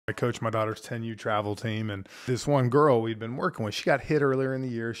coach my daughter's 10U travel team, and this one girl we'd been working with, she got hit earlier in the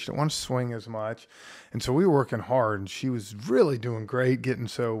year. She didn't want to swing as much. And so we were working hard, and she was really doing great.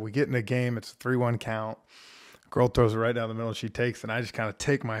 So we get in a game, it's a 3-1 count. Girl throws it right down the middle, and she takes it, and I just kind of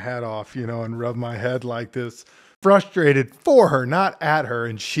take my hat off, and rub my head like this, frustrated for her, not at her.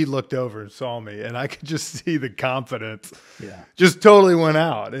 And she looked over and saw me, and I could just see the confidence. Yeah. Just totally went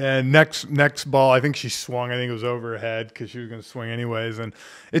out. And next ball, I think she swung. I think it was over her head because she was going to swing anyways. And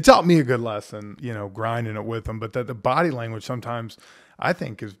it taught me a good lesson, grinding it with them. But that the body language sometimes I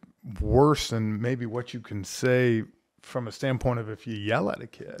think is worse than maybe what you can say from a standpoint of if you yell at a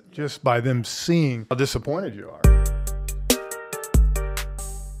kid, just by them seeing how disappointed you are.